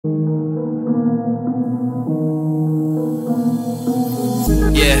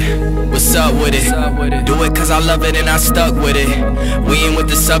Yeah, what's up with it? Do it cause I love it and I stuck with it. We ain't with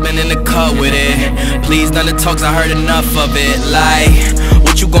the subbing in the cut with it. Please none of the talks, I heard enough of it. Like,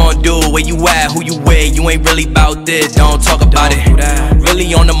 what you gonna do? Where you at? Who you with? You ain't really about this, don't talk about it.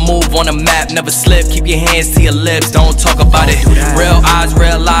 Really on the move, on the map, never slip. Keep your hands to your lips, don't talk about it. Real eyes,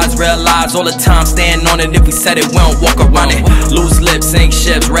 real lives, all the time. Stand on it, if we said it, we don't walk around it. Loose lips, sink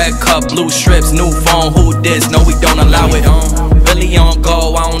ships, red cup, blue strips, new phone, who this? No, we don't allow it. Really on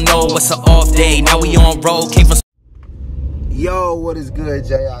go, I don't know what's an off day. Now we on road, came from. Yo, what is good,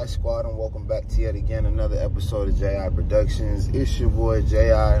 JI Squad, and welcome back to yet again another episode of JI Productions. It's your boy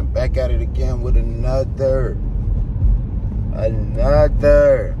JI, and back at it again with another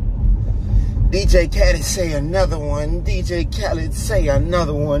DJ Khaled say another one. DJ Khaled say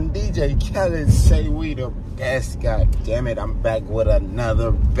another one. DJ Khaled say we the best. God damn it, I'm back with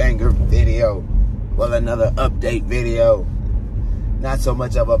another banger video. Well, another update video. Not so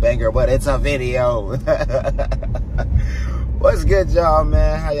much of a banger, but it's a video. What's good, y'all,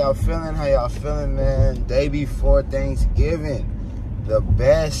 man? How y'all feeling? How y'all feeling, man? Day before Thanksgiving. The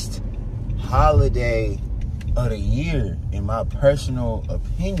best holiday of the year, in my personal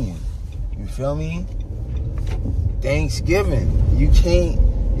opinion. You feel me? Thanksgiving. You can't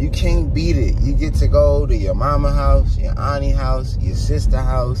beat it. You get to go to your mama house, your auntie house, your sister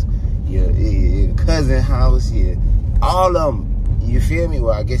house, your cousin house, all of them. You feel me?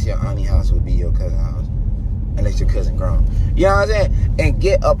 Well, I guess your auntie house would be your cousin house, unless your cousin grown. You know what I'm saying? And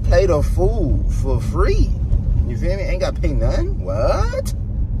get a plate of food for free. You feel me? Ain't got to pay nothing. What?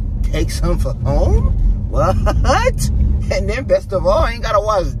 Take some for home? What? And then best of all, ain't got to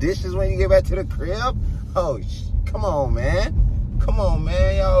wash dishes when you get back to the crib. Oh, come on, man. Come on,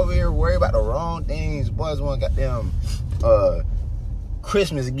 man. Y'all over here worried about the wrong things. Boys want goddamn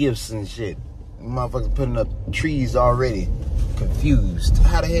Christmas gifts and shit. Motherfuckers putting up trees already. Confused.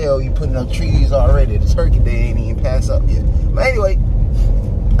 How the hell you putting up trees already? The turkey day ain't even passed up yet. But anyway,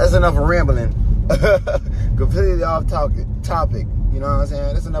 that's enough of rambling. Completely off topic. You know what I'm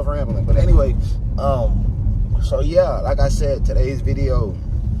saying? That's enough rambling. But anyway, so yeah, like I said, today's video,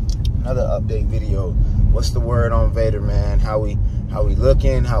 another update video. What's the word on Vader, man? How we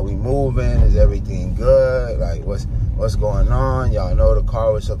looking? How we moving? Is everything good? Like what's going on? Y'all know the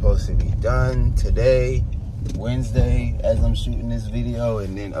car was supposed to be done today, Wednesday, as I'm shooting this video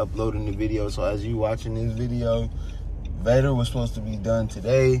and then uploading the video. So as you watching this video, Vader was supposed to be done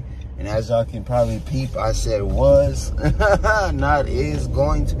today. And as y'all can probably peep, I said was, not is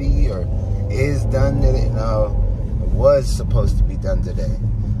going to be or is done today. No, it was supposed to be done today.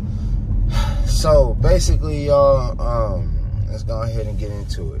 So basically, y'all, let's go ahead and get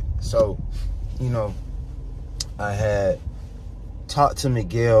into it. So, you know, I had talked to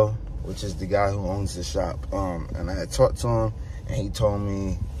Miguel, which is the guy who owns the shop, and I had talked to him, and he told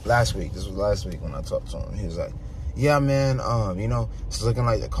me last week, this was last week when I talked to him, he was like, yeah, man, you know, it's looking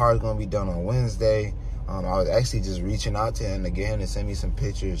like the car's going to be done on Wednesday. I was actually just reaching out to him again to send me some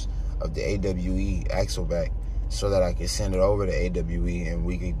pictures of the AWE axle back so that I could send it over to AWE and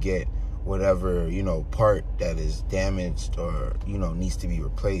we could get whatever, you know, part that is damaged or, you know, needs to be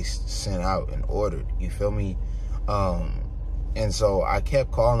replaced, sent out and ordered. You feel me? And so I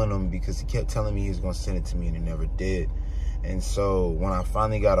kept calling him because he kept telling me he was going to send it to me and he never did. And so when I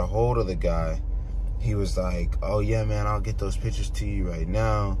finally got a hold of the guy, he was like, oh yeah, man, I'll get those pictures to you right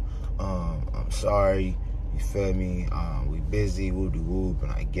now. I'm sorry. You feel me? We busy, whoop-de-whoop,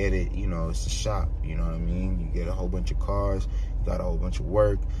 and I get it. You know, it's a shop, you know what I mean? You get a whole bunch of cars, you got a whole bunch of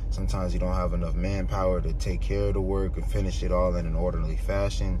work. Sometimes you don't have enough manpower to take care of the work and finish it all in an orderly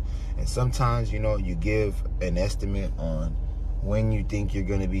fashion. And sometimes, you know, you give an estimate on when you think you're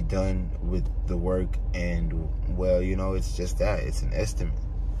going to be done with the work, and, well, you know, it's just that. It's an estimate.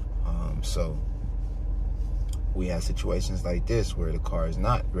 So we have situations like this where the car is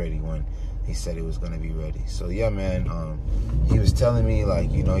not ready when he said it was going to be ready. So yeah, man, he was telling me,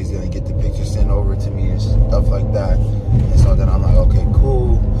 like, you know, he's going to get the pictures sent over to me and stuff like that. And so then I'm like, okay,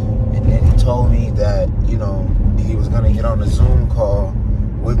 cool. And then he told me that, you know, he was going to get on a Zoom call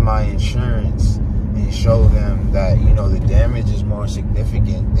with my insurance and show them that, you know, the damage is more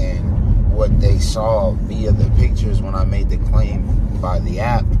significant than what they saw via the pictures when I made the claim by the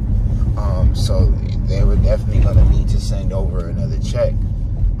app. So they were definitely going to need to send over another check,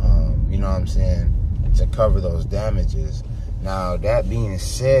 you know what I'm saying, to cover those damages. Now, that being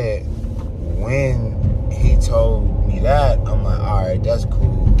said, when he told me that, I'm like, all right, that's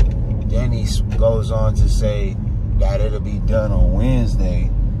cool. Then he goes on to say that it'll be done on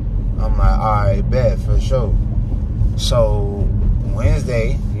Wednesday. I'm like, all right, bet, for sure. So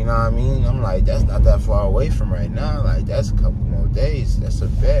Wednesday, you know know what I mean? I'm like, that's not that far away from right now. Like, that's a couple more days. That's a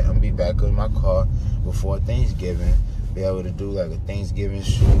bet. I'm gonna be back in my car before Thanksgiving. Be able to do like a Thanksgiving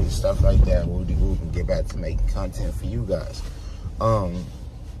shoot and stuff like that. We'll can get back to making content for you guys.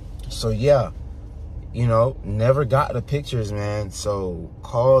 So yeah, you know, never got the pictures, man. So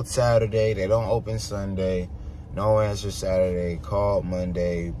called Saturday, they don't open Sunday. No answer Saturday. Called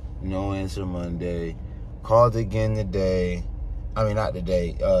Monday, no answer Monday. Called again today. I mean, not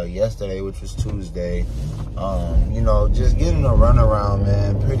today, yesterday, which was Tuesday. You know, just getting a runaround,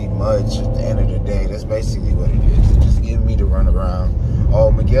 man, pretty much at the end of the day. That's basically what it is. It's just giving me the runaround.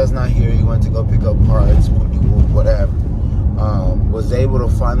 Oh, Miguel's not here. He went to go pick up parts, whatever. Was able to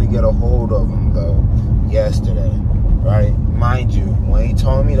finally get a hold of him, though, yesterday, right? Mind you, when he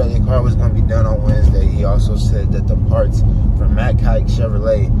told me that the car was going to be done on Wednesday, he also said that the parts from Mac Hike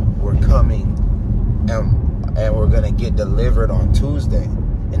Chevrolet were coming and we're going to get delivered on Tuesday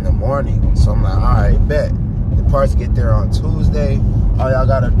in the morning. So I'm like, all right, bet. The parts get there on Tuesday. All y'all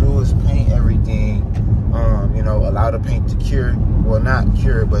got to do is paint everything, you know, allow the paint to cure. Well, not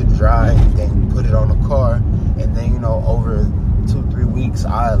cure, but dry. Then put it on the car. And then, you know, over 2-3 weeks,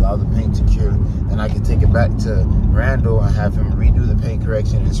 I allow the paint to cure. Then I can take it back to Randall and have him redo the paint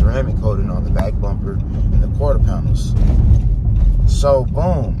correction and ceramic coating on the back bumper and the quarter panels. So,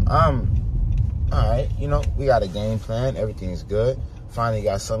 boom. All right, you know, we got a game plan. Everything's good. Finally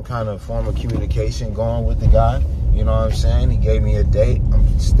got some kind of form of communication going with the guy. You know what I'm saying? He gave me a date.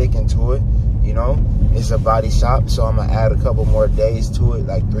 I'm sticking to it. You know, it's a body shop, so I'm going to add a couple more days to it,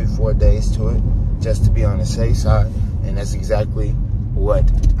 like 3-4 days to it, just to be on the safe side. And that's exactly what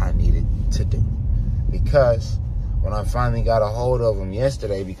I needed to do. Because when I finally got a hold of him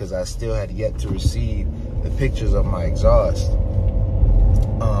yesterday, because I still had yet to receive the pictures of my exhaust,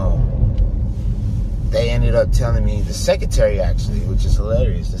 they ended up telling me, the secretary actually, which is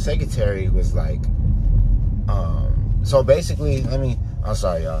hilarious. The secretary was like, so basically, I'm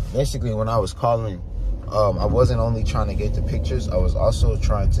sorry, y'all. Basically, when I was calling, I wasn't only trying to get the pictures, I was also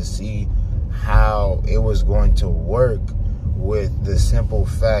trying to see how it was going to work with the simple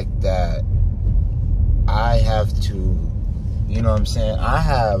fact that I have to, you know what I'm saying? I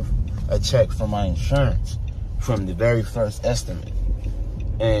have a check from my insurance from the very first estimate.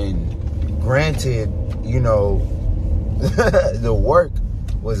 And granted, you know, the work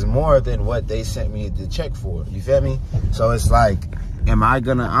was more than what they sent me the check for. You feel me? So it's like,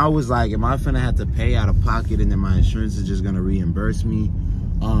 I was like, am I finna have to pay out of pocket and then my insurance is just gonna reimburse me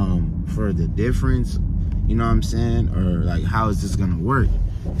for the difference? You know what I'm saying? Or like, how is this gonna work?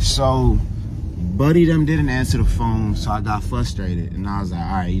 So buddy them didn't answer the phone, so I got frustrated and I was like,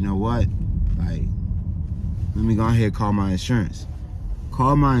 all right, you know what? Like, let me go ahead and call my insurance.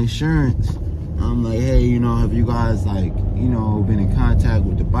 Call my insurance. I'm like, hey, you know, have you guys, like, you know, been in contact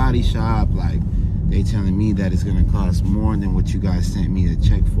with the body shop? Like, they telling me that it's gonna cost more than what you guys sent me a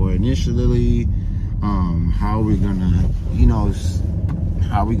check for initially. How are we gonna,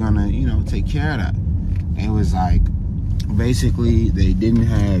 you know, take care of that? It was like, basically, they didn't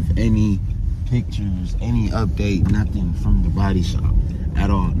have any pictures, any update, nothing from the body shop at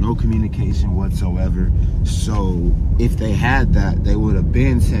all. No communication whatsoever. So if they had that, they would have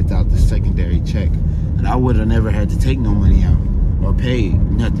been sent out the secondary check and I would have never had to take no money out or pay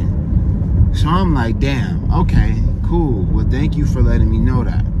nothing. So I'm like, damn, okay, cool. Well, thank you for letting me know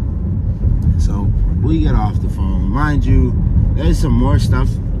that. So we get off the phone. Mind you, there's some more stuff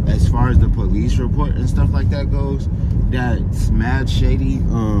as far as the police report and stuff like that goes that's mad shady,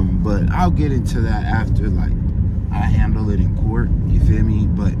 but I'll get into that after, like, I handle it in court, you feel me?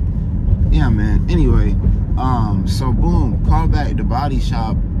 But yeah, man, anyway, so boom, call back the body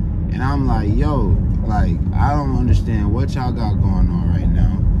shop and I'm like, yo, like, I don't understand what y'all got going on right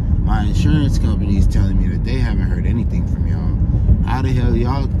now. My insurance company is telling me that they haven't heard anything from y'all. How the hell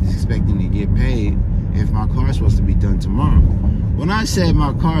y'all expecting to get paid if my car's supposed to be done tomorrow? When I said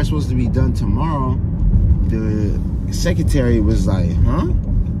my car's supposed to be done tomorrow, the secretary was like, huh?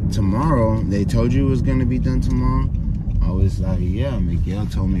 Tomorrow? They told you it was gonna be done tomorrow? I was like, yeah, Miguel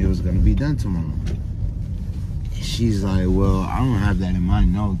told me it was gonna be done tomorrow. She's like, well, I don't have that in my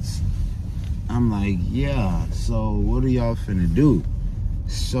notes. I'm like, yeah, so what are y'all finna do?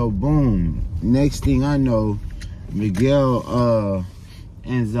 So boom, next thing I know, Miguel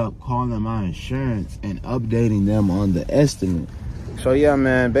ends up calling my insurance and updating them on the estimate. So yeah,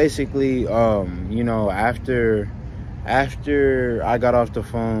 man, basically, you know, after I got off the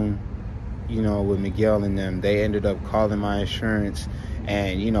phone, you know, with Miguel and them, they ended up calling my insurance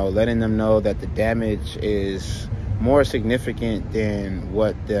and, you know, letting them know that the damage is more significant than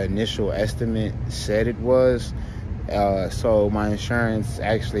what the initial estimate said it was. So my insurance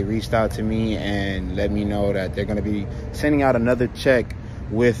actually reached out to me and let me know that they're going to be sending out another check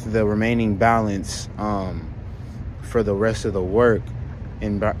with the remaining balance for the rest of the work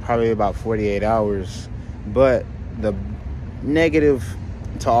in probably about 48 hours. But the negative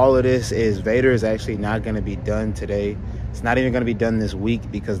to all of this is Vader is actually not going to be done today. It's not even going to be done this week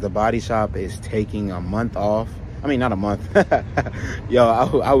because the body shop is taking a month off. I mean, not a month. Yo,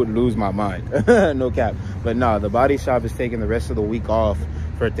 I would lose my mind. No cap. But no, the body shop is taking the rest of the week off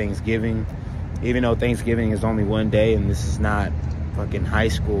for Thanksgiving. Even though Thanksgiving is only one day and this is not fucking high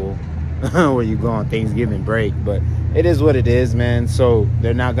school where you go on Thanksgiving break. But it is what it is, man. So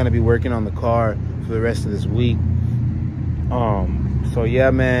they're not going to be working on the car for the rest of this week. So yeah,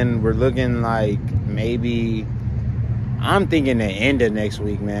 man, we're looking like maybe... I'm thinking the end of next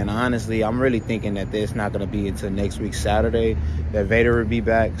week, man. Honestly, I'm really thinking that it's not going to be until next week, Saturday, that Vader will be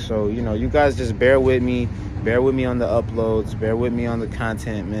back. So, you know, you guys just bear with me. Bear with me on the uploads. Bear with me on the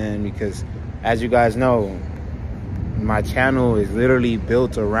content, man. Because, as you guys know, my channel is literally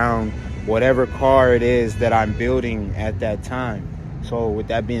built around whatever car it is that I'm building at that time. So, with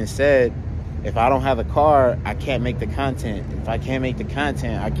that being said, if I don't have a car, I can't make the content. If I can't make the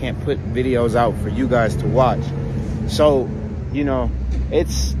content, I can't put videos out for you guys to watch. So, you know,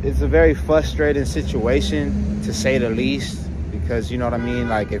 it's a very frustrating situation, to say the least, because, you know what I mean?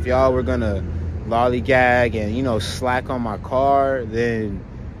 Like, if y'all were gonna lollygag and, you know, slack on my car, then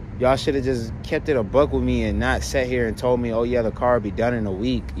y'all should have just kept it a buck with me and not sat here and told me, oh yeah, the car will be done in a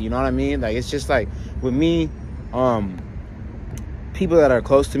week. You know what I mean? Like, it's just like, with me, people that are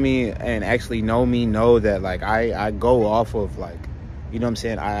close to me and actually know me know that, like, I go off of, like, you know what I'm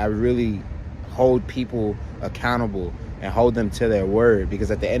saying? I really hold people accountable and hold them to their word,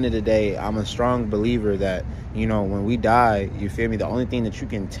 because at the end of the day, I'm a strong believer that, you know, when we die, you feel me, the only thing that you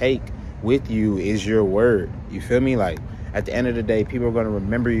can take with you is your word. You feel me? Like, at the end of the day, people are going to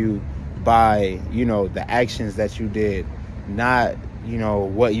remember you by, you know, the actions that you did, not, you know,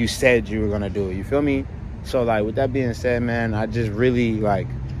 what you said you were going to do. You feel me? So, like, with that being said, man, I just really, like,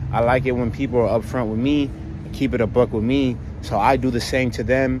 I like it when people are upfront with me, keep it a buck with me, so I do the same to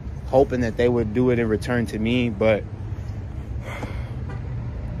them, hoping that they would do it in return to me. But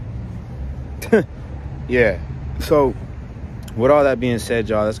yeah, so with all that being said,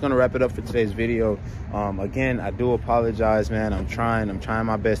 y'all, that's gonna wrap it up for today's video. Again, I do apologize, man. I'm trying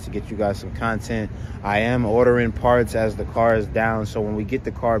my best to get you guys some content. I am ordering parts as the car is down, so when we get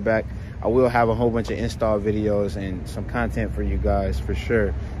the car back, I will have a whole bunch of install videos and some content for you guys for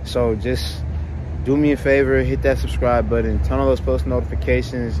sure. So just do me a favor, hit that subscribe button, turn on those post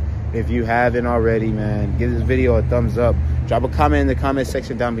notifications if you haven't already, man. Give this video a thumbs up. Drop a comment in the comment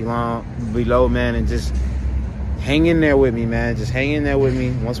section down below, man, and just hang in there with me, man. Just hang in there with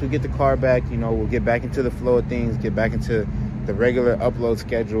me. Once we get the car back, you know, we'll get back into the flow of things, get back into the regular upload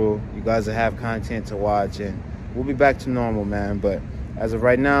schedule. You guys will have content to watch, and we'll be back to normal, man. But as of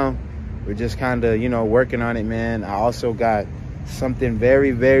right now, we're just kind of, you know, working on it, man. I also got something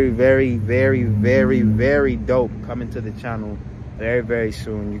very, very, very, very, very, very dope coming to the channel very, very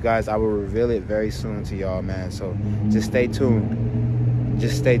soon. You guys, I will reveal it very soon to y'all, man. So just stay tuned.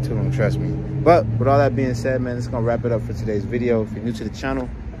 Just stay tuned, trust me. But with all that being said, man, it's gonna wrap it up for today's video. If you're new to the channel,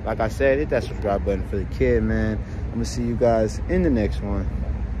 like I said, hit that subscribe button for the kid, man. I'm gonna see you guys in the next one.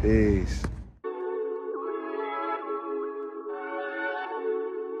 Peace.